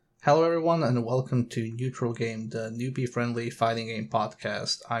Hello, everyone, and welcome to Neutral Game, the newbie-friendly fighting game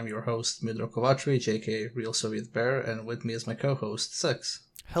podcast. I'm your host, Midro Kovacevic, aka Real Soviet Bear, and with me is my co-host, Six.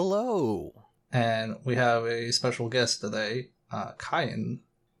 Hello. And we have a special guest today, Kyan.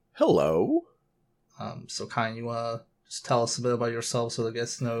 Hello. So Kyan, you want to just tell us a bit about yourself so the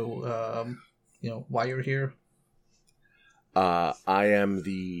guests know, why you're here? I am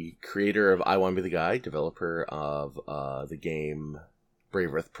the creator of I Want to Be the Guy, developer of the game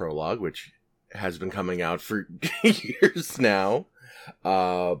Brave Earth Prologue, which has been coming out for years now.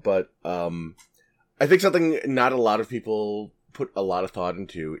 But I think something not a lot of people put a lot of thought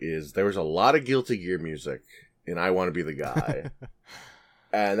into is there was a lot of Guilty Gear music in I Want to Be the Guy.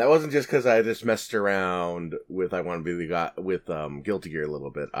 And that wasn't just because I just messed around with I Want to Be the Guy with Guilty Gear a little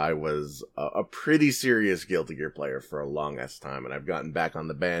bit. I was a pretty serious Guilty Gear player for a long ass time, and I've gotten back on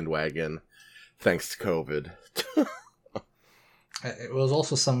the bandwagon thanks to COVID. It was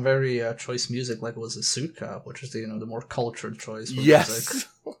also some very choice music, like it was Asuka, which is the more cultured choice for yes.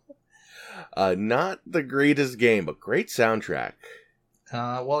 music. Not the greatest game, but great soundtrack.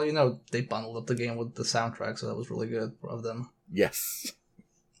 They bundled up the game with the soundtrack, so that was really good of them. Yes.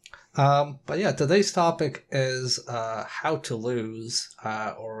 But yeah, today's topic is how to lose,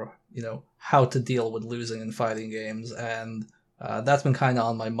 or how to deal with losing in fighting games, and that's been kind of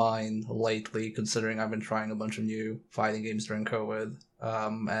on my mind lately, considering I've been trying a bunch of new fighting games during COVID,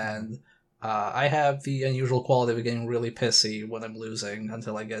 and I have the unusual quality of getting really pissy when I'm losing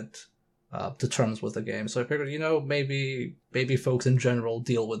until I get to terms with the game. So I figured, maybe folks in general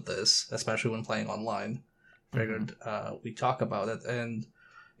deal with this, especially when playing online. Figured we talk about it, and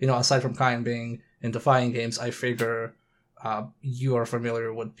aside from Kyan being into fighting games, I figure you are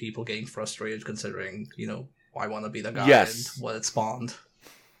familiar with people getting frustrated, considering I Want to Be the Guy yes. and what it spawned.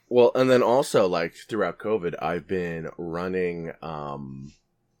 Well, and then also, like, throughout COVID, I've been running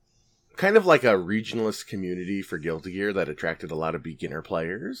kind of like a regionalist community for Guilty Gear that attracted a lot of beginner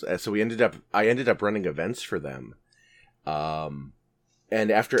players. So I ended up running events for them. And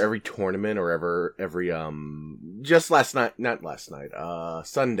after every tournament or every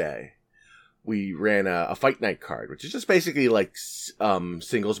Sunday, we ran a fight night card, which is just basically like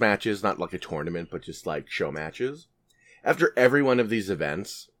singles matches, not like a tournament, but just like show matches. After every one of these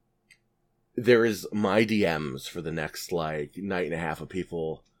events, there is my DMs for the next like night and a half of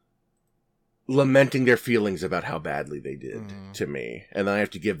people lamenting their feelings about how badly they did to me, and then I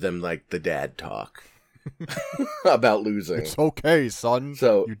have to give them like the dad talk. About losing. It's okay, son.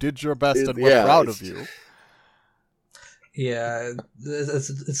 So you did your best and we're proud of you. Yeah,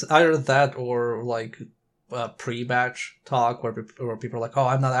 it's either that or like pre-batch talk where people are like, oh,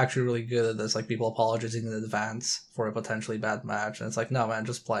 I'm not actually really good at this, like people apologizing in advance for a potentially bad match, and it's like, no man,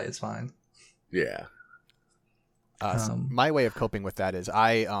 just play, it's fine. Yeah. So my way of coping with that is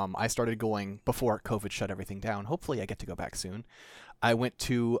I started going before COVID shut everything down. Hopefully I get to go back soon. I went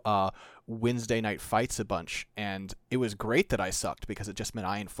to Wednesday night fights a bunch, and it was great that I sucked because it just meant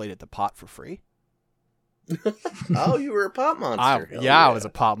I inflated the pot for free. Oh, you were a pot monster. I was a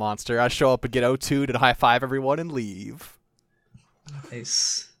pot monster. I show up and get O2'd and high five everyone and leave.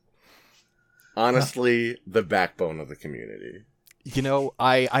 Nice. Honestly, the backbone of the community.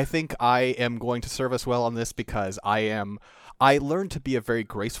 I think I am going to serve us well on this because I learned to be a very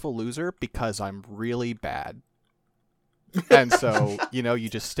graceful loser because I'm really bad. And so, you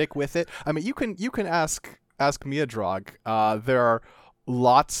just stick with it. I mean, you can ask Miadrog. There are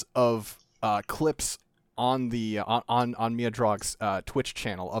lots of clips on the on Miadrog's Twitch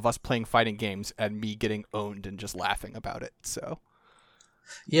channel of us playing fighting games and me getting owned and just laughing about it. So,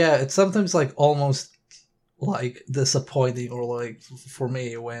 yeah, it's sometimes like almost like disappointing, or like for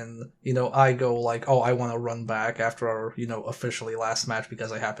me when I go like, oh, I want to run back after our officially last match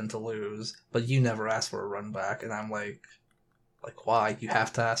because I happen to lose, but you never asked for a run back, and I'm like why? You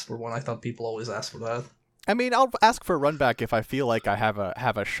have to ask for one. I thought people always ask for that. I mean, I'll ask for a run back if I feel like I have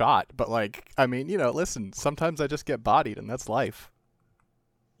a shot, but listen, sometimes I just get bodied, and that's life.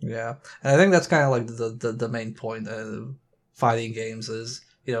 Yeah, and I think that's kind of like the main point of fighting games is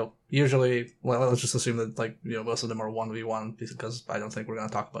usually, well, let's just assume that most of them are 1v1 because I don't think we're gonna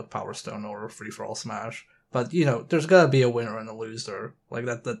talk about Power Stone or Free for All Smash. But there's gotta be a winner and a loser. Like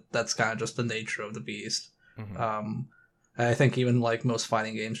that's kind of just the nature of the beast. Mm-hmm. I think even like most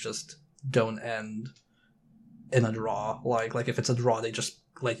fighting games just don't end in a draw. Like if it's a draw, they just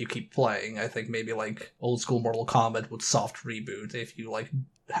let you keep playing. I think maybe like old school Mortal Kombat would soft reboot if you like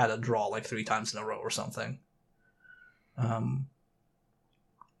had a draw like 3 times in a row or something. Yeah,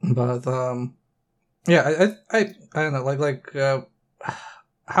 I don't know,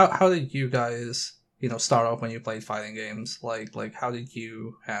 how did you guys start off when you played fighting games? Like how did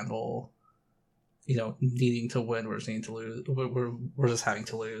you handle, needing to win versus needing to lose, versus having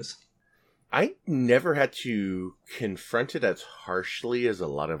to lose? I never had to confront it as harshly as a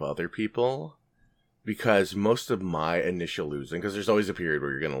lot of other people, because most of my initial losing, because there's always a period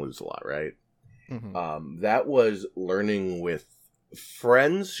where you're going to lose a lot, right? Mm-hmm. That was learning with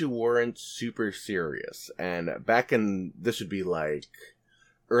friends who weren't super serious. And this would be like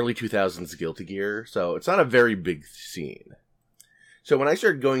early 2000s Guilty Gear, so it's not a very big scene. So when I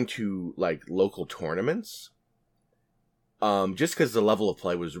started going to like local tournaments, just because the level of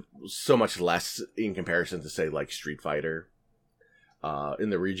play was so much less in comparison to, say, like Street Fighter,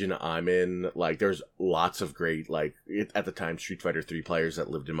 in the region I'm in, like, there's lots of great, like, at the time, Street Fighter 3 players that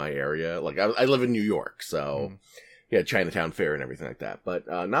lived in my area. Like, I live in New York, so, yeah, Chinatown Fair and everything like that. But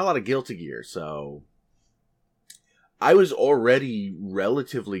not a lot of Guilty Gear, so I was already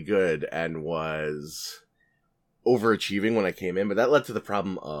relatively good and was overachieving when I came in, but that led to the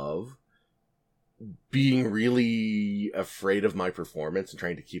problem of being really afraid of my performance and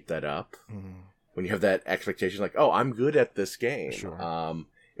trying to keep that up. When you have that expectation, like, oh, I'm good at this game. Sure.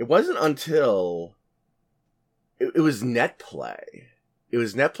 It wasn't until it was net play. It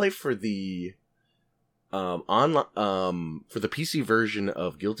was net play for the for the PC version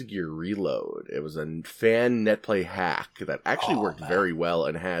of Guilty Gear Reload. It was a fan net play hack that actually worked very well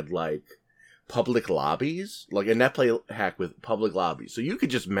and had like public lobbies, like a net play hack with public lobbies, so you could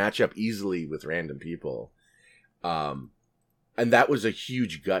just match up easily with random people. And that was a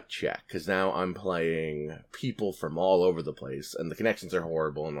huge gut check, because now I'm playing people from all over the place, and the connections are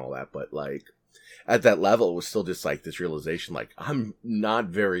horrible and all that, but like at that level it was still just like this realization, like, I'm not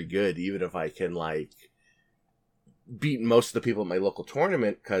very good even if I can like beat most of the people at my local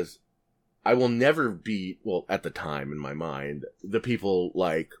tournament, because I will never beat, well, at the time in my mind, the people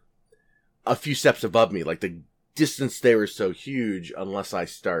like a few steps above me. Like, the distance there is so huge unless I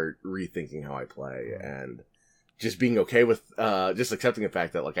start rethinking how I play and just being okay with just accepting the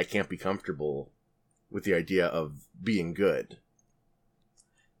fact that like I can't be comfortable with the idea of being good.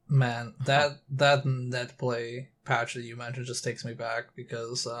 Man, that net play patch that you mentioned just takes me back,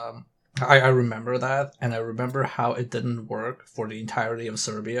 because I remember that, and I remember how it didn't work for the entirety of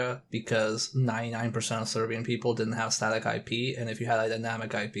Serbia, because 99% of Serbian people didn't have static IP, and if you had a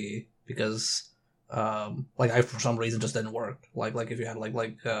dynamic IP, because I for some reason just didn't work. Like if you had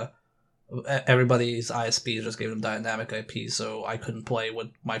everybody's ISP just gave them dynamic IP, so I couldn't play with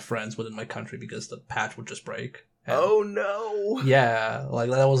my friends within my country because the patch would just break. And oh no! Yeah, like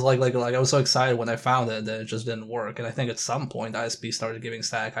that was like I was so excited when I found it, that it just didn't work. And I think at some point ISP started giving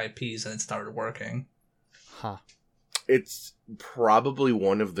static IPs and it started working. Huh. It's probably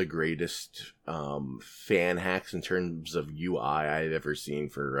one of the greatest fan hacks in terms of UI I've ever seen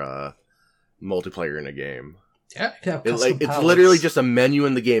for multiplayer in a game. Yeah, it's literally just a menu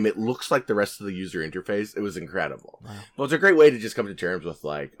in the game. It looks like the rest of the user interface. It was incredible. Wow. Well, it's a great way to just come to terms with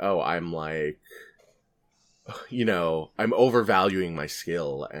like, oh, I'm like, I'm overvaluing my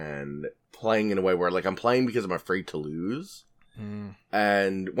skill and playing in a way where like I'm playing because I'm afraid to lose.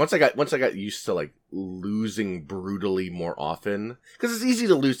 And once I got used to like losing brutally more often, because it's easy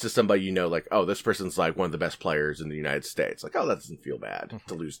to lose to somebody, like, oh, this person's like one of the best players in the United States. Like, oh, that doesn't feel bad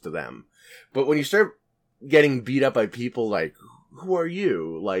to lose to them. But when you start getting beat up by people like, who are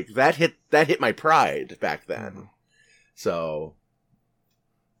you? Like, that hit my pride back then. So,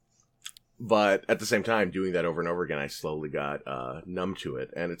 but at the same time, doing that over and over again, I slowly got numb to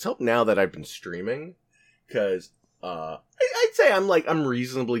it. And it's helped now that I've been streaming, because I'd say I'm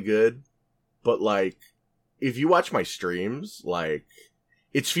reasonably good, but like, if you watch my streams, like,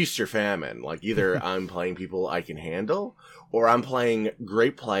 it's feast or famine. Like, either I'm playing people I can handle, or I'm playing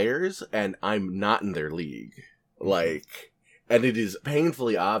great players and I'm not in their league. Like, and it is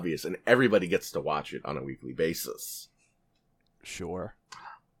painfully obvious, and everybody gets to watch it on a weekly basis. Sure.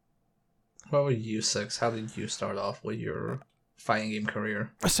 What about you, Six? How did you start off with your fighting game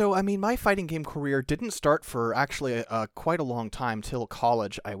career? So, I mean, my fighting game career didn't start for actually quite a long time, till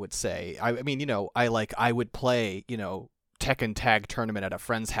college, I would say. I mean, I would play, Tekken Tag Tournament at a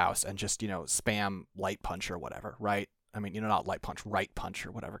friend's house and just, spam Light Punch or whatever, right? I mean, not Light Punch, Right Punch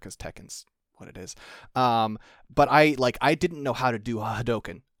or whatever, because Tekken's what it is. But I didn't know how to do a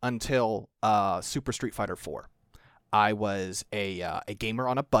Hadoken until Super Street Fighter 4. I was a gamer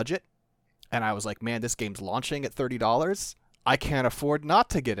on a budget, and I was like, man, this game's launching at $30. I can't afford not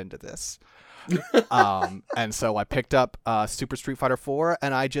to get into this. And so I picked up Super Street Fighter 4,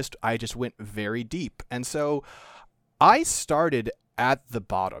 and I just went very deep. And so I started at the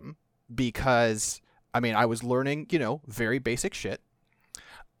bottom because, I mean, I was learning, very basic shit.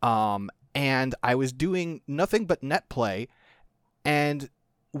 and I was doing nothing but net play. And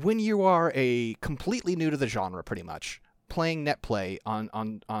when you are a completely new to the genre, pretty much playing net play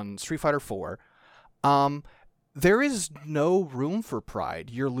on Street Fighter 4, there is no room for pride.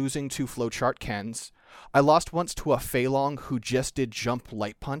 You're losing to Flowchart Kens. I lost once to a Feilong who just did jump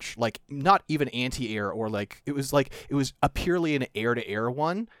light punch, like not even anti-air, or like it was a purely an air-to-air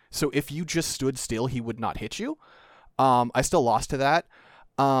one. So if you just stood still, he would not hit you. I still lost to that.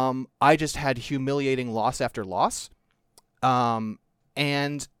 I just had humiliating loss after loss.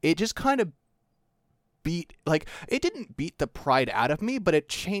 And it just kind of it didn't beat the pride out of me, but it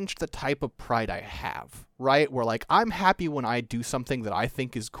changed the type of pride I have, right? Where like, I'm happy when I do something that I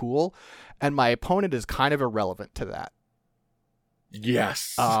think is cool, and my opponent is kind of irrelevant to that.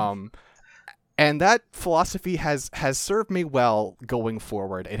 Yes. And that philosophy has served me well going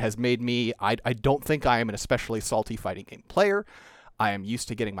forward. It has made me, I don't think I am an especially salty fighting game player. I am used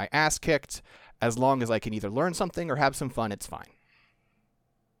to getting my ass kicked. As long as I can either learn something or have some fun, it's fine.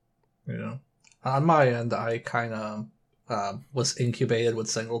 Yeah. On my end, I kind of was incubated with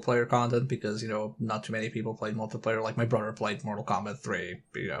single-player content because, not too many people played multiplayer. Like, my brother played Mortal Kombat 3,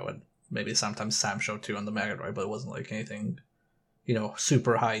 and maybe sometimes Sam Show 2 on the Mega Drive, but it wasn't, like, anything,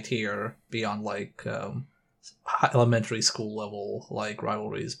 super high tier beyond, like, elementary school level, like,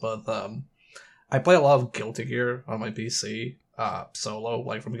 rivalries. But I play a lot of Guilty Gear on my PC, solo,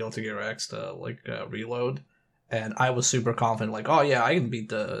 like, from Guilty Gear X to, like, Reload. And I was super confident, like, oh yeah, I can beat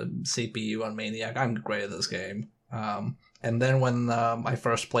the CPU on Maniac. I'm great at this game. And then when I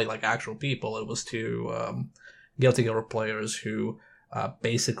first played like actual people, it was to Guilty Gear players who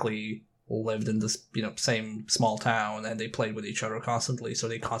basically lived in this same small town, and they played with each other constantly, so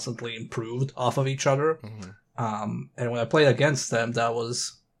they constantly improved off of each other. Mm-hmm. And when I played against them, that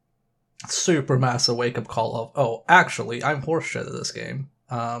was super massive wake up call of, oh, actually, I'm horseshit at this game.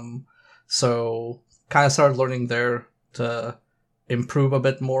 So kind of started learning there to improve a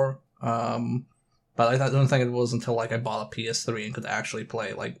bit more. But I don't think it was until like I bought a PS3 and could actually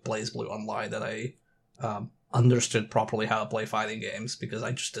play like BlazBlue Online that I understood properly how to play fighting games, because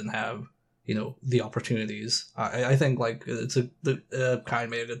I just didn't have the opportunities. I think like it's kind of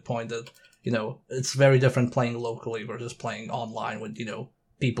made a good point that it's very different playing locally versus playing online with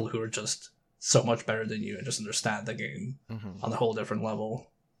people who are just so much better than you and just understand the game on a whole different level.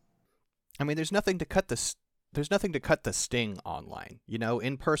 I mean, there's nothing to cut the sting online.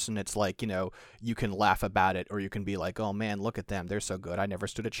 In person, it's like, you can laugh about it, or you can be like, oh man, look at them, they're so good, I never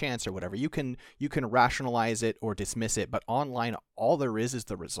stood a chance, or whatever. You can rationalize it or dismiss it, but online, all there is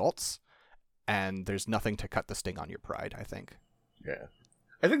the results, and there's nothing to cut the sting on your pride, I think. Yeah.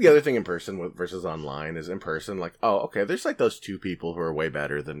 I think the other thing in person versus online is in person, like, oh, okay, there's like those two people who are way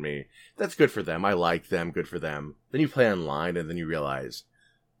better than me. That's good for them. I like them. Good for them. Then you play online, and then you realize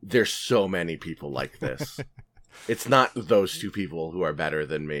there's so many people like this. It's not those two people who are better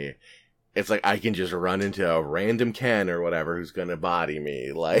than me. It's like I can just run into a random Ken or whatever who's going to body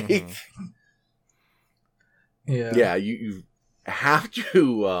me. Like, yeah, you have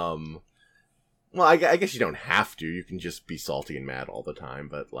to. Well, I guess you don't have to. You can just be salty and mad all the time.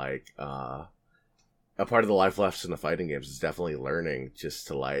 But like, a part of the life lessons in the fighting games is definitely learning just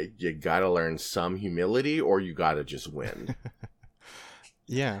to like, you gotta learn some humility, or you gotta just win.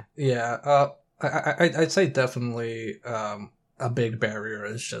 Yeah. Yeah. I'd say definitely a big barrier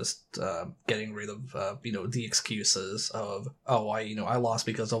is just getting rid of the excuses of, oh, I lost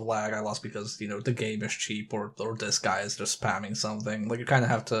because of lag, I lost because the game is cheap, or this guy is just spamming something. Like, you kind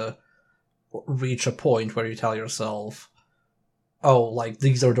of have to reach a point where you tell yourself, oh, like,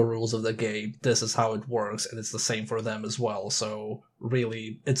 these are the rules of the game, this is how it works, and it's the same for them as well, so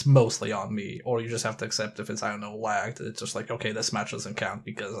really, it's mostly on me. Or you just have to accept if it's, I don't know, lagged, it's just like, okay, this match doesn't count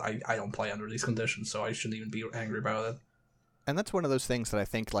because I don't play under these conditions, so I shouldn't even be angry about it. And that's one of those things that I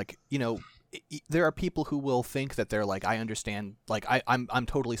think, like, there are people who will think that they're like, I understand, like, I'm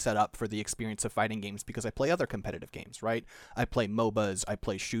totally set up for the experience of fighting games because I play other competitive games, right? I play MOBAs, I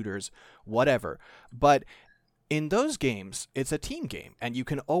play shooters, whatever. But in those games, it's a team game, and you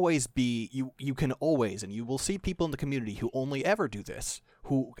can always be, you can always, and you will see people in the community who only ever do this,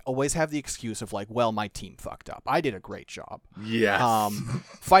 who always have the excuse of like, well, my team fucked up, I did a great job. Yes.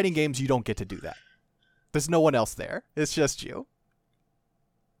 Fighting games, you don't get to do that. There's no one else there. It's just you.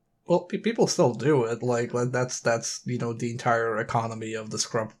 Well, people still do it. Like, that's the entire economy of the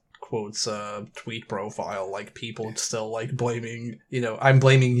Scrub Quotes tweet profile. Like, people still like blaming, I'm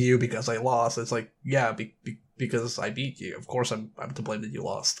blaming you because I lost. It's like, yeah, because I beat you. Of course I'm to blame that you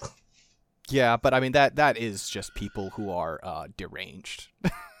lost. Yeah, but I mean, that is just people who are deranged.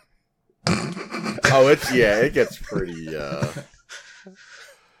 Oh, it gets pretty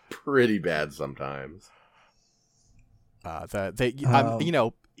pretty bad sometimes. You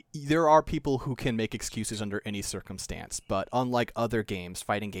know, there are people who can make excuses under any circumstance, but unlike other games,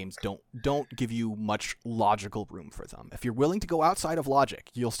 fighting games don't give you much logical room for them. If you're willing to go outside of logic,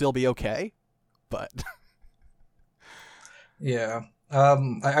 you'll still be okay. But yeah,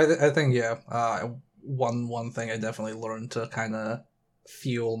 I think one thing I definitely learned to kind of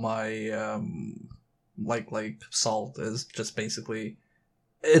fuel my like salt is just basically,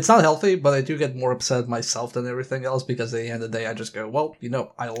 it's not healthy, but I do get more upset myself than everything else, because at the end of the day I just go, well,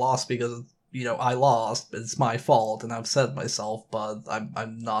 I lost because I lost, it's my fault, and I'm upset at myself, but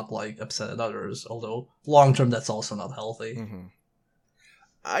I'm not like upset at others, although long term that's also not healthy. Mm-hmm.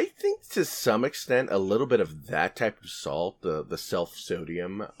 I think to some extent a little bit of that type of salt, the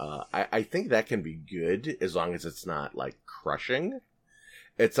self-sodium, I think that can be good as long as it's not like crushing.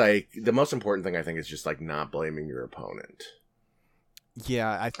 It's like the most important thing I think is just like not blaming your opponent.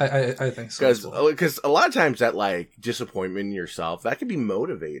 Yeah, I think so. Because a lot of times that like disappointment in yourself, that can be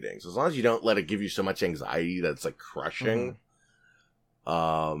motivating. So as long as you don't let it give you so much anxiety that's like crushing.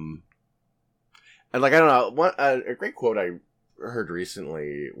 Mm-hmm. And like, I don't know, a great quote I heard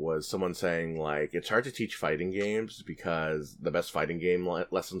recently was someone saying like, it's hard to teach fighting games because the best fighting game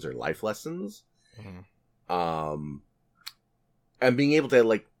lessons are life lessons. Mm-hmm. And being able to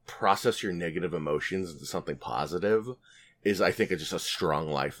like process your negative emotions into something positive is, I think, just a strong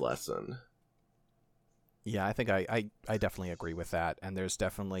life lesson. Yeah, I think I definitely agree with that. And there's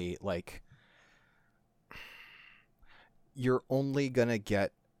definitely like, you're only gonna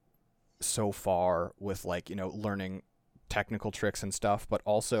get so far with like, learning technical tricks and stuff, but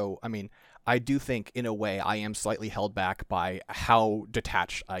also, I mean, I do think in a way I am slightly held back by how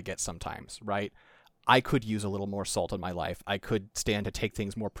detached I get sometimes, right? I could use a little more salt in my life. I could stand to take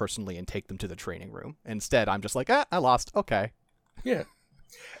things more personally and take them to the training room. Instead, I'm just like, I lost. Okay. Yeah.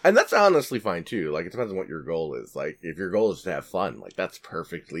 And that's honestly fine too. Like, it depends on what your goal is. Like, if your goal is to have fun, like that's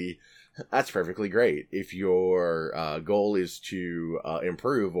perfectly great. If your goal is to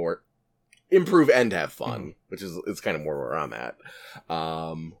improve and have fun, mm-hmm. which is kind of more where I'm at.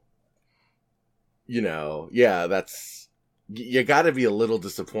 Yeah, that's, you gotta be a little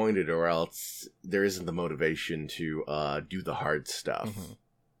disappointed or else there isn't the motivation to do the hard stuff. Mm-hmm.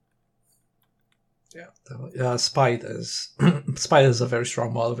 Yeah, spite is a very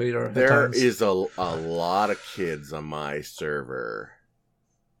strong motivator. There is a lot of kids on my server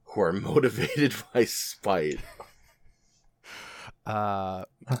who are motivated by spite.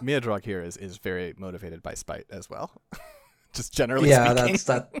 Miadrog here is very motivated by spite as well. Just generally speaking. That's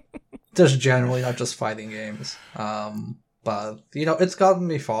that. Just generally, not just fighting games. But, it's gotten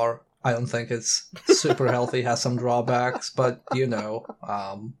me far. I don't think it's super healthy, has some drawbacks, but,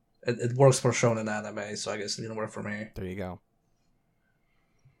 it works for shonen anime, so I guess it didn't work for me. There you go.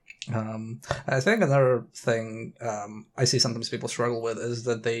 I think another thing I see sometimes people struggle with is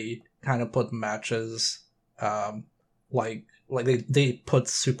that they kind of put matches, like they put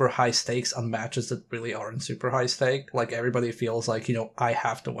super high stakes on matches that really aren't super high stake. Like, everybody feels like, I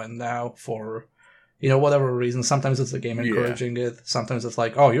have to win now for... whatever reason. Sometimes it's the game encouraging it. Sometimes it's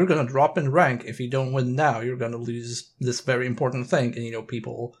like, oh, you're going to drop in rank. If you don't win now, you're going to lose this very important thing. And,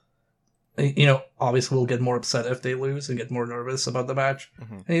 people, obviously will get more upset if they lose and get more nervous about the match.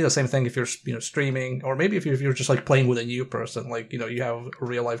 Mm-hmm. And, same thing if you're, streaming, or maybe if you're just like playing with a new person, like, you have a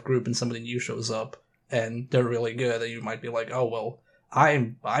real life group and somebody new shows up and they're really good. And you might be like, oh, well,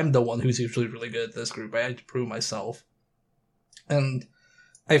 I'm the one who's usually really good at this group. I had to prove myself. And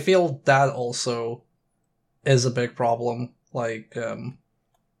I feel that also is a big problem. Like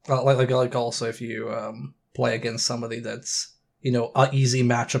also if you play against somebody that's an easy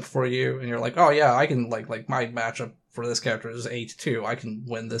matchup for you, and you're like, oh yeah, I can like my matchup for this character is 8-2, I can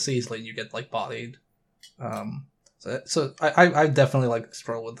win this easily, and you get like bodied. So I definitely like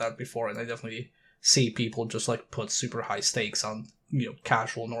struggled with that before, and I definitely see people just like put super high stakes on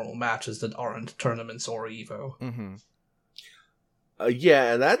casual normal matches that aren't tournaments or Evo. Mm-hmm.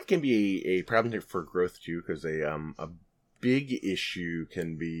 Yeah, and that can be a problem for growth too, because a big issue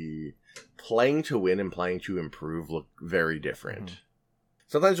can be playing to win and playing to improve look very different. Mm-hmm.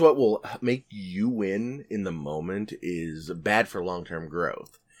 Sometimes what will make you win in the moment is bad for long-term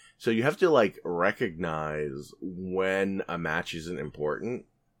growth. So you have to like recognize when a match isn't important,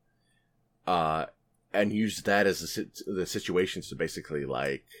 and use that as the situations to basically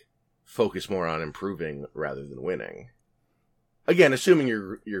like focus more on improving rather than winning. Again, assuming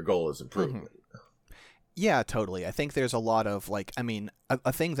your goal is improvement. Mm-hmm. Yeah, totally. I think there's a lot of like, I mean,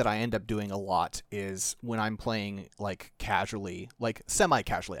 a thing that I end up doing a lot is when I'm playing like casually, like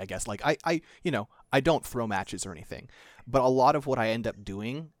semi-casually, I guess. Like I don't throw matches or anything, but a lot of what I end up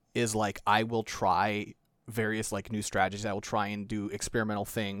doing is like I will try various like new strategies. I will try and do experimental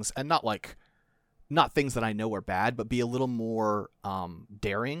things, and not things that I know are bad, but be a little more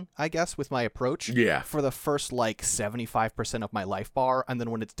daring, I guess, with my approach. Yeah. For the first like 75% of my life bar, and then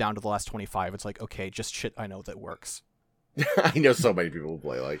when it's down to the last 25, it's like, okay, just shit I know that works. I know so many people who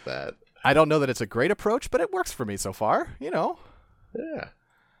play like that. I don't know that it's a great approach, but it works for me so far, Yeah.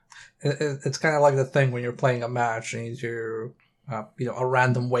 It's kind of like the thing when you're playing a match and you do, a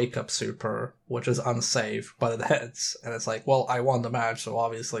random wake-up super, which is unsafe, but it hits. And it's like, well, I won the match, so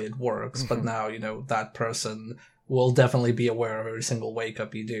obviously it works. But now, that person will definitely be aware of every single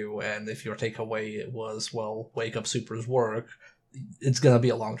wake-up you do. And if your takeaway was, well, wake-up supers work, it's going to be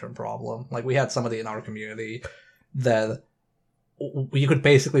a long-term problem. Like, we had somebody in our community that you could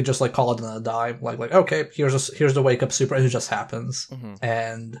basically just, like, call it on a dime. Like okay, here's the wake-up super, and it just happens.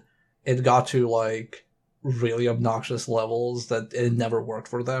 And it got to, like, really obnoxious levels that it never worked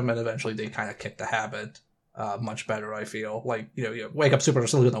for them, and eventually they kind of kicked the habit much better, I feel. Like, wake up super are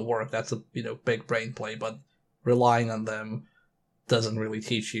still going to work. That's a, big brain play, but relying on them doesn't really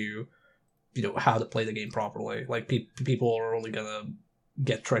teach you, how to play the game properly. Like, people are only going to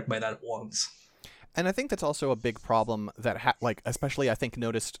get tricked by that once. And I think that's also a big problem that, especially I think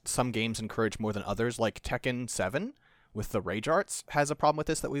noticed some games encourage more than others, like Tekken 7 with the rage arts has a problem with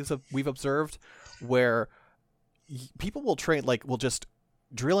this that we've observed, where people will will just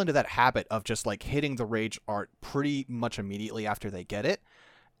drill into that habit of just like hitting the rage art pretty much immediately after they get it.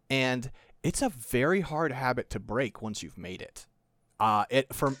 And it's a very hard habit to break once you've made it. I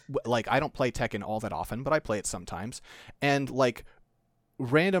don't play Tekken all that often, but I play it sometimes. And like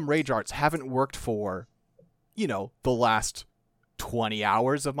random rage arts haven't worked for, the last 20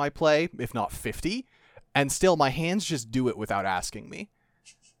 hours of my play, if not 50. And still my hands just do it without asking me.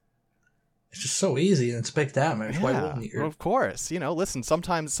 It's just so easy and it's big damage. Yeah, why wouldn't you? Well, of course. Listen,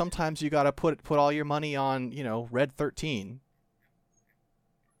 sometimes you gotta put all your money on, Red 13.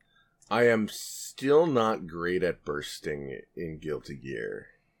 I am still not great at bursting in Guilty Gear.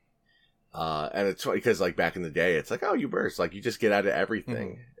 And it's funny because, like, back in the day, it's like, oh, you burst. Like, you just get out of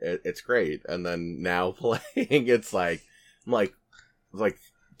everything. It's great. And then now playing, it's like, I'm like,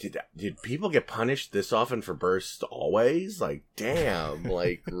 did people get punished this often for bursts always? Like, damn,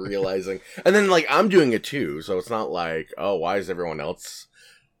 like, realizing. And then, like, I'm doing it too, so it's not like, oh, why is everyone else...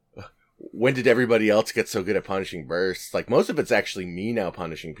 When did everybody else get so good at punishing bursts? Like, most of it's actually me now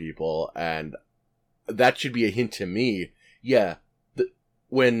punishing people, and that should be a hint to me. Yeah,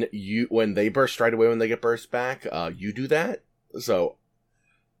 when they burst right away when they get burst back, you do that. So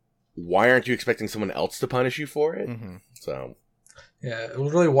why aren't you expecting someone else to punish you for it? So yeah, it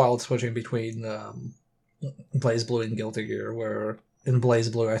was really wild switching between BlazBlue and Guilty Gear, where in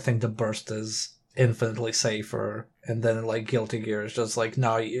BlazBlue I think the burst is infinitely safer, and then like Guilty Gear is just like,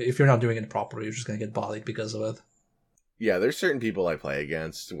 no, if you're not doing it properly, you're just gonna get bodied because of it. Yeah, there's certain people I play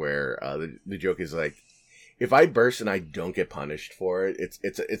against where the joke is like, if I burst and I don't get punished for it,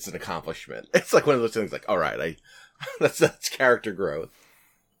 it's an accomplishment. It's like one of those things like, all right, that's character growth.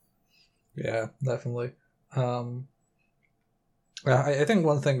 Yeah, definitely. I think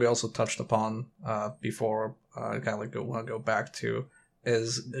one thing we also touched upon before, kind of like want to go back to,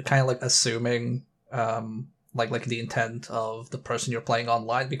 is kind of like assuming like the intent of the person you're playing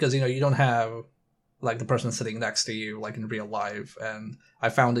online, because you don't have like the person sitting next to you like in real life. And I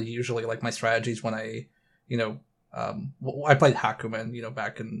found that usually like my strategies when I I played Hakumen,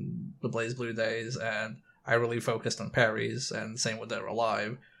 back in the BlazBlue days, and I really focused on parries, and same with Dead or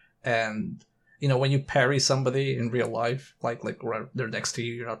Alive. And when you parry somebody in real life, like they're next to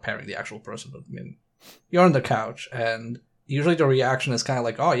you, you're not parrying the actual person, but you're on the couch, and usually the reaction is kind of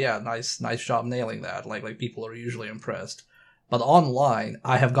like, oh yeah, nice job nailing that. Like people are usually impressed. But online,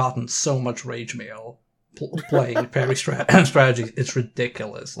 I have gotten so much rage mail playing parry strategies. It's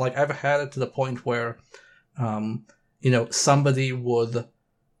ridiculous. Like, I've had it to the point where, somebody would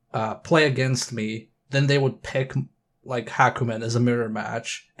play against me, then they would pick like Hakumen as a mirror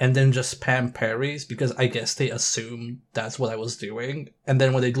match, and then just spam parries because I guess they assumed that's what I was doing. And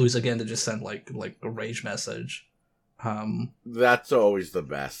then when they lose again, they just send like a rage message. That's always the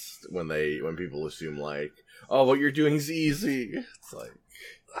best when people assume like, oh, what you're doing is easy. It's like,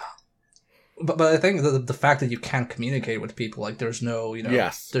 but I think the fact that you can't communicate with people, like there's no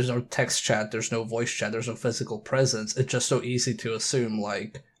yes, there's no text chat, there's no voice chat, there's no physical presence. It's just so easy to assume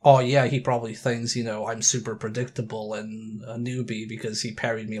like, oh yeah, he probably thinks I'm super predictable and a newbie because he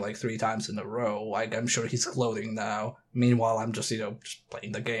parried me like 3 times in a row. Like, I'm sure he's gloating now. Meanwhile, I'm just just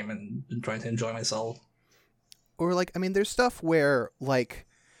playing the game and trying to enjoy myself. Or, like, I mean, there's stuff where, like,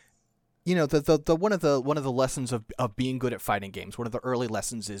 you know, the one of the lessons of being good at fighting games, one of the early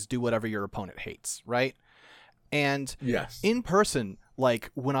lessons is do whatever your opponent hates, right? And Yes. in person,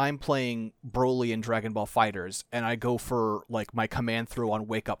 like when I'm playing Broly and Dragon Ball Fighters and I go for like my command throw on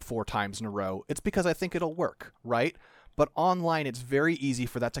Wake Up 4 times in a row, it's because I think it'll work, right? But online, it's very easy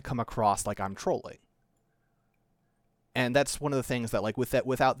for that to come across like I'm trolling. And that's one of the things that, like,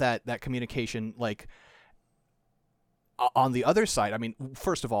 without that communication, like, on the other side, I mean,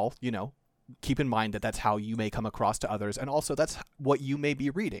 first of all, you know, keep in mind that that's how you may come across to others, and also that's what you may be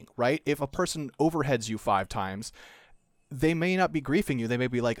reading, right? If a person overheads you 5 times, they may not be griefing you. They may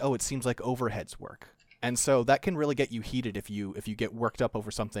be like, oh, it seems like overheads work. And so that can really get you heated if you get worked up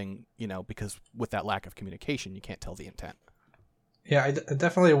over something, you know, because with that lack of communication, you can't tell the intent. Yeah, I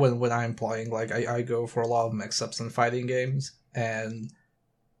definitely when I'm playing, like I go for a lot of mix-ups in fighting games, and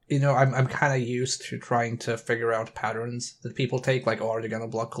you know I'm kind of used to trying to figure out patterns that people take, like, oh, are they gonna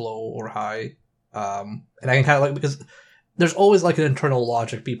block low or high, and I can kind of, like, because there's always like an internal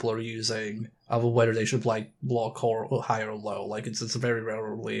logic people are using of whether they should like block or high or low. Like it's very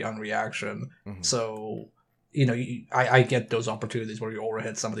rarely on reaction, so you know I get those opportunities where you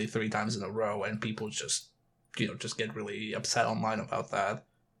overhit somebody 3 times in a row, and people just get really upset online about that,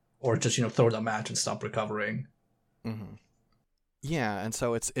 or just throw the match and stop recovering. Mm-hmm. Yeah, and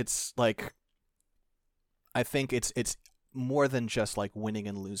so it's like, I think it's more than just like winning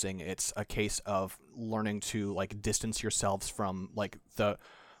and losing. It's a case of learning to like distance yourselves from like the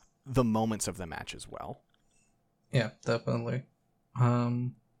moments of the match as well. Yeah, definitely.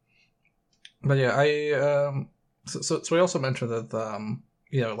 But yeah, I so we also mentioned that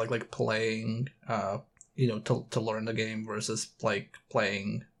like playing to learn the game versus like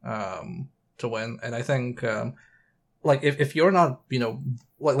playing to win. And I think like if you're not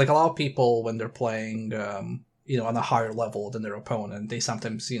like a lot of people when they're playing on a higher level than their opponent, they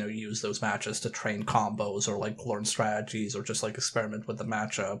sometimes use those matches to train combos or like learn strategies or just like experiment with the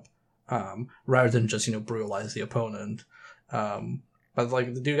matchup rather than just brutalize the opponent. But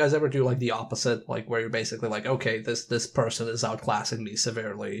like, do you guys ever do like the opposite, like where you're basically like, okay, this person is outclassing me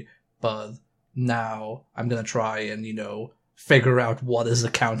severely, but now I'm gonna try and figure out what is the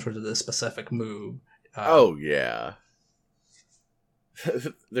counter to this specific move. Oh yeah.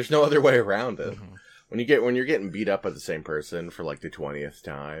 There's no other way around it. Mm-hmm. When you're getting beat up by the same person for like the 20th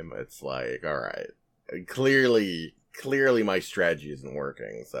time, it's like, all right, clearly my strategy isn't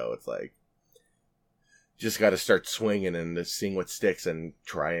working. So it's like, just got to start swinging and just seeing what sticks and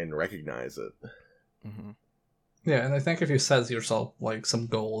try and recognize it. Mm-hmm. Yeah, and I think if you set yourself like some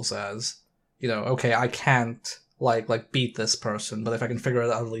goals as, okay, I can't like beat this person, but if I can figure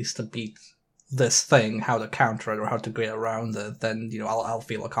out at least to beat this thing, how to counter it or how to get around it, then I'll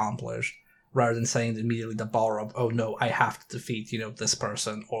feel accomplished. Rather than saying immediately the bar of, oh no, I have to defeat this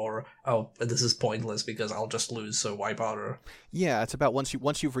person, or oh, this is pointless because I'll just lose, so why bother? Yeah, it's about once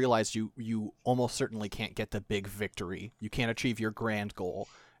you've realized you almost certainly can't get the big victory, you can't achieve your grand goal,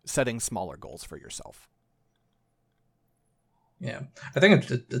 setting smaller goals for yourself. Yeah, I think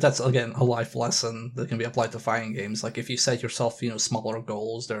that's again a life lesson that can be applied to fighting games. Like if you set yourself smaller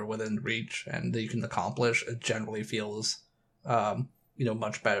goals that are within reach and that you can accomplish, it generally feels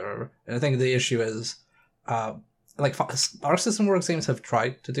much better. And I think the issue is, like Arc System Works games have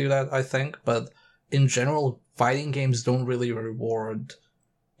tried to do that, I think, but in general, fighting games don't really reward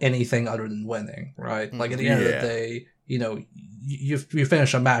anything other than winning, right? Like at the end of the day, you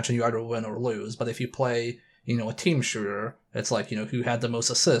finish a match and you either win or lose. But if you play, a team shooter, it's like, who had the most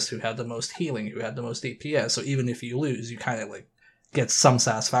assists, who had the most healing, who had the most DPS. So even if you lose, you kind of like get some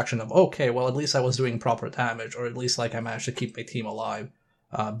satisfaction of, okay, well, at least I was doing proper damage, or at least like I managed to keep my team alive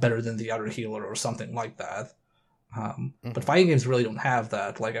better than the other healer or something like that. But fighting games really don't have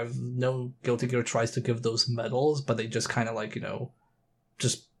that. Like, I've known Guilty Gear tries to give those medals, but they just kind of like,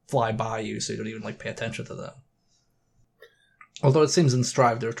 just fly by you, so you don't even like pay attention to them. Although it seems in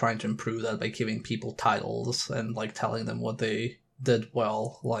Strive they're trying to improve that by giving people titles and like telling them what they did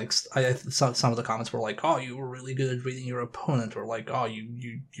well. Like some of the comments were like, "Oh, you were really good at reading your opponent," or like, "Oh,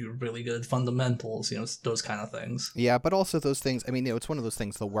 you're really good at fundamentals," those kind of things. Yeah, but also those things. I mean, it's one of those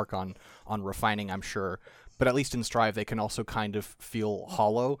things they'll work on refining, I'm sure. But at least in Strive, they can also kind of feel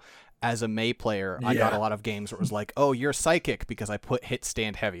hollow. As a Mei player, I got a lot of games where it was like, "Oh, you're psychic because I put hit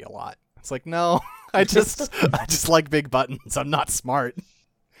stand heavy a lot." It's like, no, I just like big buttons. I'm not smart.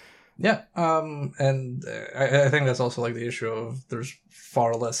 Yeah, and I think that's also like the issue of there's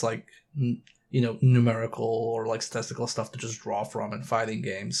far less like numerical or like statistical stuff to just draw from in fighting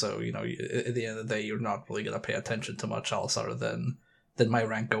games. So at the end of the day, you're not really gonna pay attention to much else other than did my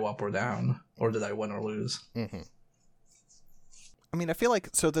rank go up or down, or did I win or lose? Mm-hmm. I mean, I feel like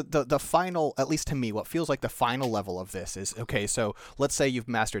so the final, at least to me, what feels like the final level of this is okay. So let's say you've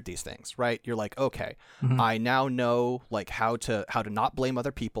mastered these things, right? You're like, okay, Mhm. I now know like how to not blame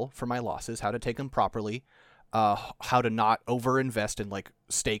other people for my losses, how to take them properly, how to not overinvest in like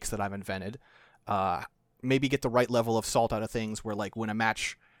stakes that I've invented, maybe get the right level of salt out of things where like when a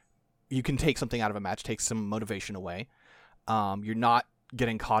match, you can take something out of a match, take some motivation away. You're not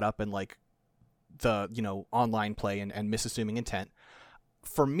getting caught up in like the online play and misassuming intent.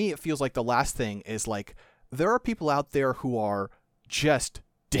 For me, it feels like the last thing is like there are people out there who are just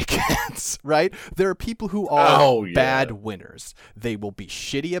dickheads, right? There are people who are bad winners. They will be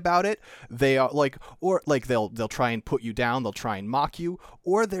shitty about it. They are like, or like they'll try and put you down. They'll try and mock you,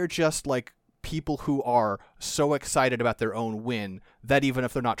 or they're just like people who are so excited about their own win that even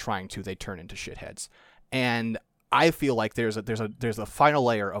if they're not trying to, they turn into shitheads. And I feel like there's a final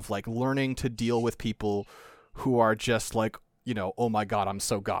layer of like learning to deal with people who are just like, oh my god, I'm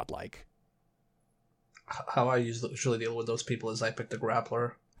so godlike. How I usually deal with those people is I pick the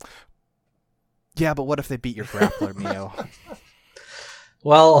grappler. Yeah, but what if they beat your grappler, Mio?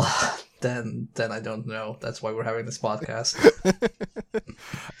 Well, then I don't know. That's why we're having this podcast.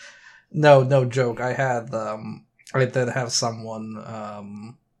 No joke. I did have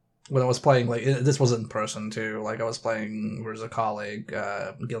someone when I was playing, like, this was in person too. Like, I was playing with a colleague,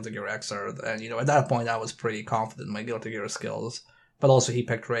 Guilty Gear Xrd, and at that point I was pretty confident in my Guilty Gear skills. But also he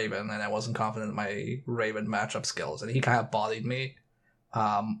picked Raven, and I wasn't confident in my Raven matchup skills, and he kind of bodied me,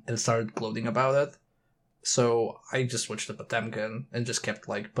 and started gloating about it. So I just switched to Potemkin and just kept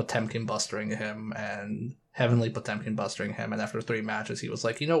like Potemkin bustering him and Heavenly Potemkin bustering him. And after 3 matches, he was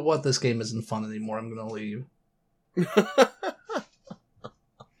like, "You know what? This game isn't fun anymore. I'm gonna leave."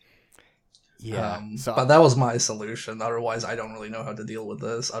 Yeah, but that was my solution. Otherwise, I don't really know how to deal with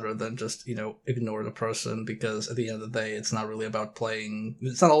this other than just, ignore the person, because at the end of the day, it's not really about playing.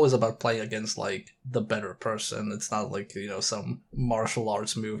 It's not always about playing against, like, the better person. It's not like, some martial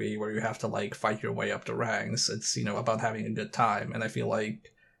arts movie where you have to, like, fight your way up the ranks. It's, about having a good time. And I feel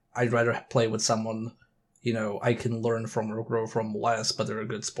like I'd rather play with someone, I can learn from or grow from less, but they're a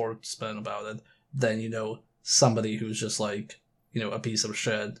good sportsman about it, than, somebody who's just, like, a piece of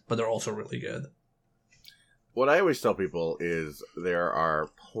shit, but they're also really good. What I always tell people is there are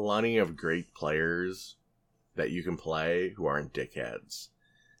plenty of great players that you can play who aren't dickheads.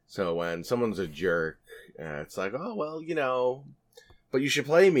 So when someone's a jerk, it's like, oh, well, but you should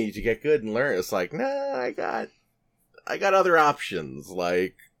play me to get good and learn. It's like, nah, I got other options.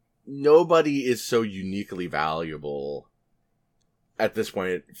 Like, nobody is so uniquely valuable at this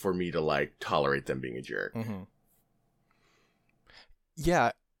point for me to, like, tolerate them being a jerk. Mm-hmm.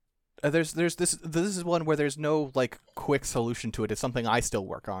 Yeah, there's this is one where there's no like quick solution to it. It's something I still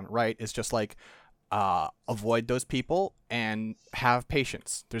work on, right? It's just like avoid those people and have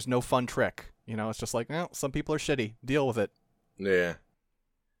patience. There's no fun trick, it's just like, some people are shitty, deal with it.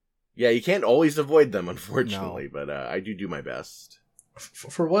 Yeah, you can't always avoid them, unfortunately. No. But I do my best.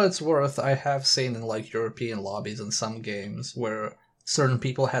 For what it's worth, I have seen in like European lobbies in some games where certain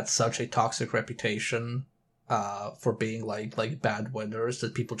people had such a toxic reputation for being like bad winners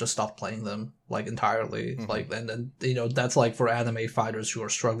that people just stopped playing them like entirely. Mm-hmm. Like, and then that's like for anime fighters who are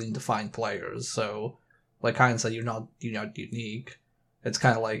struggling to find players. So like kind of said, you're not unique. It's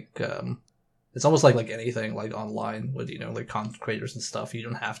kind of like it's almost like anything like online with like content creators and stuff. You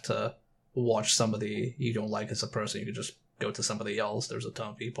don't have to watch somebody you don't like as a person. You can just go to somebody else. There's a ton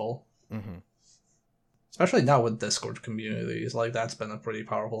of people. Mm-hmm. Especially now with Discord communities, like that's been a pretty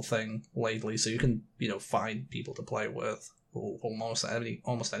powerful thing lately. So you can, find people to play with almost any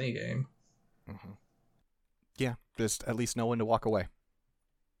game. Mm-hmm. Yeah, just at least know when to walk away.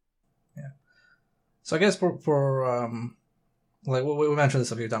 Yeah. So I guess for like we mentioned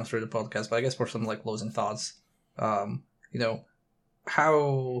this a few times through the podcast, but I guess for some like closing thoughts, how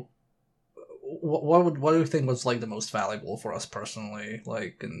what do you think was like the most valuable for us personally,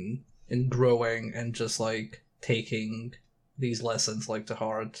 like in growing and just like taking these lessons like to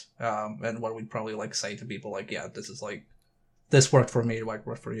heart, and what we'd probably like say to people like, yeah, this worked for me, it might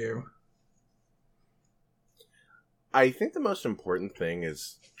work for you? I think the most important thing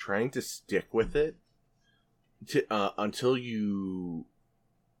is trying to stick with it until you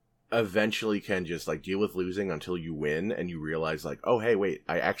eventually can just like deal with losing until you win and you realize like, oh hey, wait,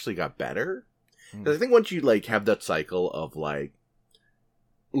 I actually got better. Because I think once you like have that cycle of like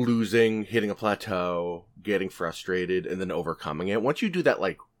losing, hitting a plateau, getting frustrated, and then overcoming it. Once you do that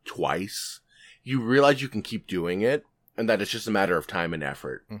like twice, you realize you can keep doing it, and that it's just a matter of time and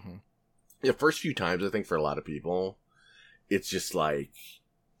effort. Mm-hmm. The first few times, I think for a lot of people, it's just like,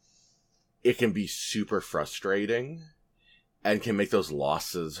 it can be super frustrating, and can make those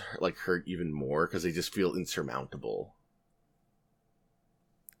losses like hurt even more because they just feel insurmountable.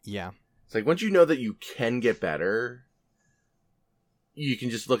 Yeah. It's like once you know that you can get better, you can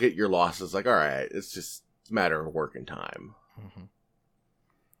just look at your losses like, all right, it's just a matter of work and time. Mm-hmm.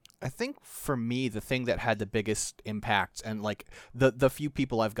 I think for me, the thing that had the biggest impact, and like the few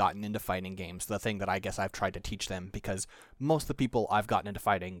people I've gotten into fighting games, the thing that I guess I've tried to teach them, because most of the people I've gotten into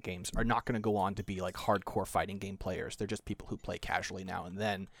fighting games are not going to go on to be like hardcore fighting game players. They're just people who play casually now and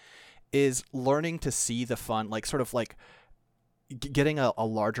then, is learning to see the fun, like sort of like getting a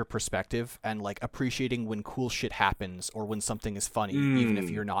larger perspective and like appreciating when cool shit happens or when something is funny, even if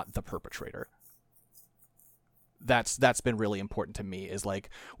you're not the perpetrator. That's been really important to me, is like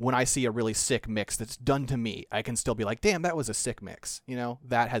when I see a really sick mix that's done to me, I can still be like, damn, that was a sick mix. You know,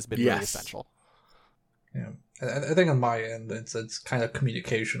 that has been really essential. Yeah. I think on my end, it's kind of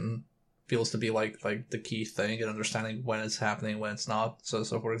communication feels to be like the key thing, and understanding when it's happening, when it's not. So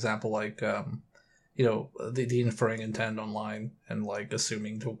for example, like, the inferring intent online and like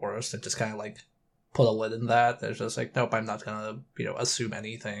assuming the worst, and just kind of like put a lid in that. It's just like, nope, I'm not gonna, assume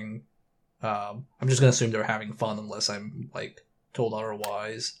anything. I'm just gonna assume they're having fun unless I'm like told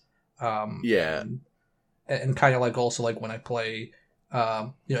otherwise. And kind of like also like when I play,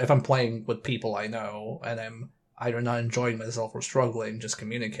 if I'm playing with people I know and I'm either not enjoying myself or struggling, just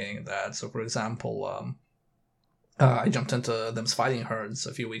communicating that. So for example, I jumped into Them's Fighting Herds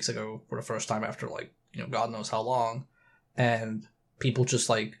a few weeks ago for the first time after like God knows how long, and people just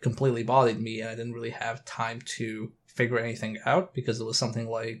like completely bothered me, and I didn't really have time to figure anything out because it was something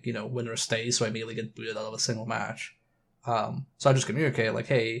like, winner stays, so I immediately get booted out of a single match. So I just communicated like,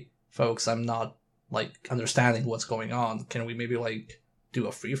 hey, folks, I'm not like understanding what's going on. Can we maybe like do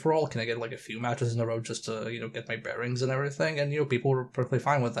a free-for-all? Can I get like a few matches in a row just to, get my bearings and everything? And, people were perfectly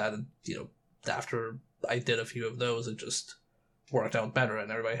fine with that. And, after I did a few of those, it just worked out better and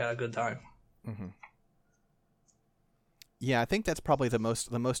everybody had a good time. Mm-hmm. Yeah, I think that's probably the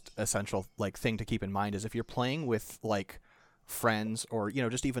most essential like thing to keep in mind, is if you're playing with like friends or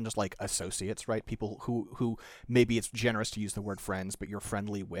just like associates, right? People who maybe it's generous to use the word friends, but you're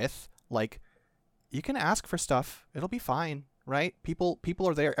friendly with, like, you can ask for stuff. It'll be fine, right? People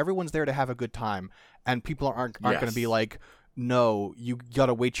are there. Everyone's there to have a good time, and people aren't going to be like, no, you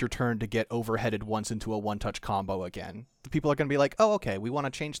gotta wait your turn to get overheaded once into a one-touch combo again. The people are going to be like, oh, okay, we want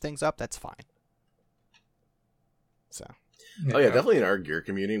to change things up. That's fine. So. Oh yeah, definitely in our gear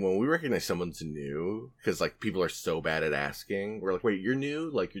community, when we recognize someone's new, because like people are so bad at asking, we're like, wait, you're new?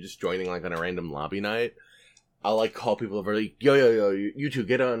 Like you're just joining like on a random lobby night? I'll like call people over, like, yo, you two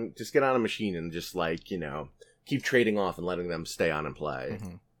get on a machine and just like, keep trading off and letting them stay on and play.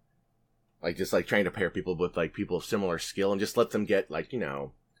 Mm-hmm. Like just like trying to pair people with like people of similar skill and just let them get like,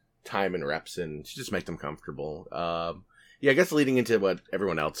 time and reps and just make them comfortable. Yeah, I guess leading into what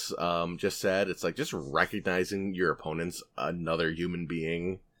everyone else just said, it's like just recognizing your opponent's another human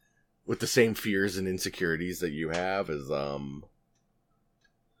being with the same fears and insecurities that you have is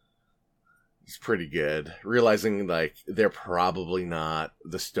it's pretty good. Realizing like they're probably not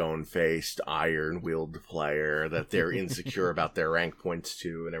the stone-faced, iron-willed player that they're insecure about their rank points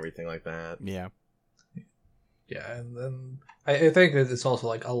to and everything like that. Yeah. Yeah, and then I think it's also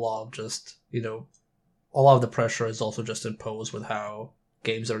like a lot of just, a lot of the pressure is also just imposed with how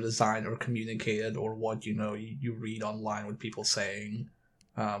games are designed or communicated, or what you read online with people saying,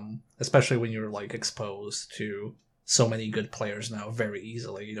 especially when you're like exposed to so many good players now very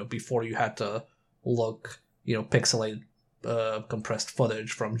easily. Before you had to look, pixelated compressed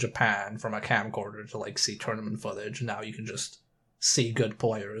footage from Japan from a camcorder to like see tournament footage. Now you can just see good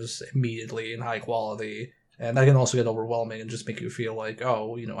players immediately in high quality. And that can also get overwhelming and just make you feel like,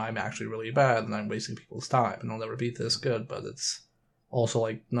 oh, I'm actually really bad and I'm wasting people's time and I'll never be this good. But it's also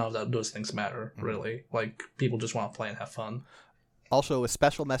like none of those things matter, really. Like, people just want to play and have fun. Also, a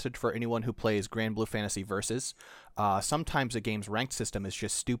special message for anyone who plays Grand Blue Fantasy Versus. Sometimes a game's ranked system is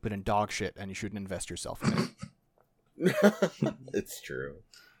just stupid and dog shit, and you shouldn't invest yourself in it. It's true.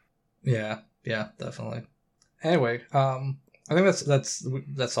 Yeah, definitely. Anyway, I think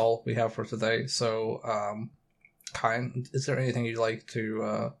that's all we have for today. So, Kyan, is there anything you'd like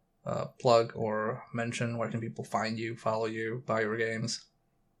to plug or mention? Where can people find you, follow you, buy your games?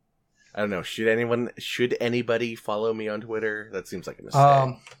 I don't know. Should anybody follow me on Twitter? That seems like a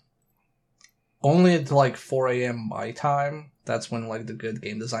mistake. Only at like 4 a.m. my time. That's when like the good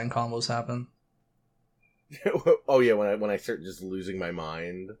game design combos happen. Oh yeah, when I start just losing my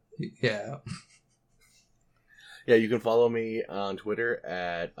mind. Yeah. Yeah, you can follow me on Twitter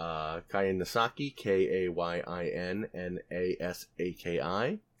at Kyan Nasaki,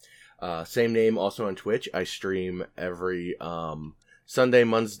 KayynNasaki. Same name, also on Twitch. I stream every Sunday,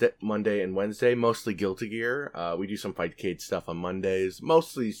 Monday, and Wednesday. Mostly Guilty Gear. We do some Fightcade stuff on Mondays.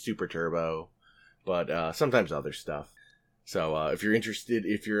 Mostly Super Turbo, but sometimes other stuff. So if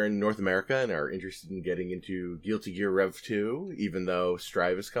you're in North America and are interested in getting into Guilty Gear Rev 2, even though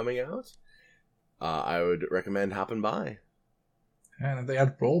Strive is coming out, I would recommend hopping by. And if they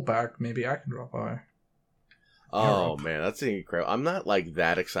had rollback, maybe I can drop by. Oh Europe. man, that's incredible. I'm not like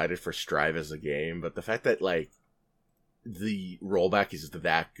that excited for Strive as a game, but the fact that like the rollback is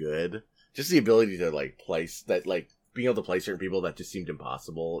that good, just the ability to like place that, like being able to play certain people that just seemed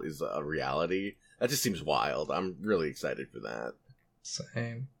impossible is a reality. That just seems wild. I'm really excited for that.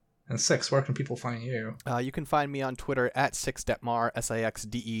 Same. And Six, where can people find you? You can find me on Twitter at SixDetmar,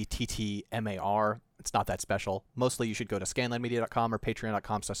 SIXDETTMAR. It's not that special. Mostly you should go to scanlinemedia.com or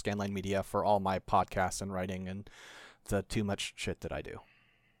patreon.com/scanlinemedia for all my podcasts and writing and the too much shit that I do.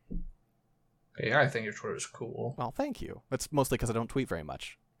 Okay, I think your Twitter is cool. Well, thank you. It's mostly because I don't tweet very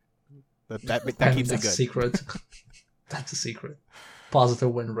much. That And keeps it that's good. A secret. That's a secret.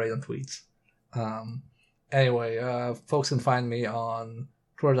 Positive win rate on tweets. Anyway, folks can find me on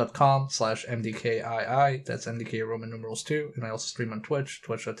twitter.com/mdkii. That's MDK Roman numerals 2. And I also stream on Twitch,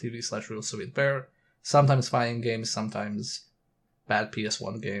 twitch.tv/RealSovietBear. Sometimes fighting games, sometimes bad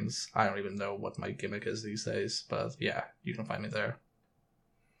PS1 games. I don't even know what my gimmick is these days, but yeah, you can find me there.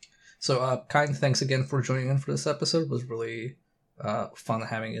 So, kind thanks again for joining in for this episode. It was really fun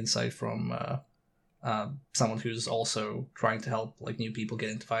having insight from someone who's also trying to help like new people get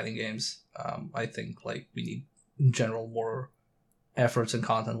into fighting games. I think like we need in general more efforts and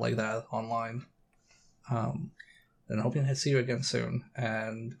content like that online. And I hope to see you again soon.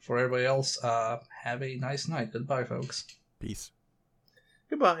 And for everybody else, have a nice night. Goodbye, folks. Peace.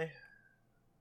 Goodbye.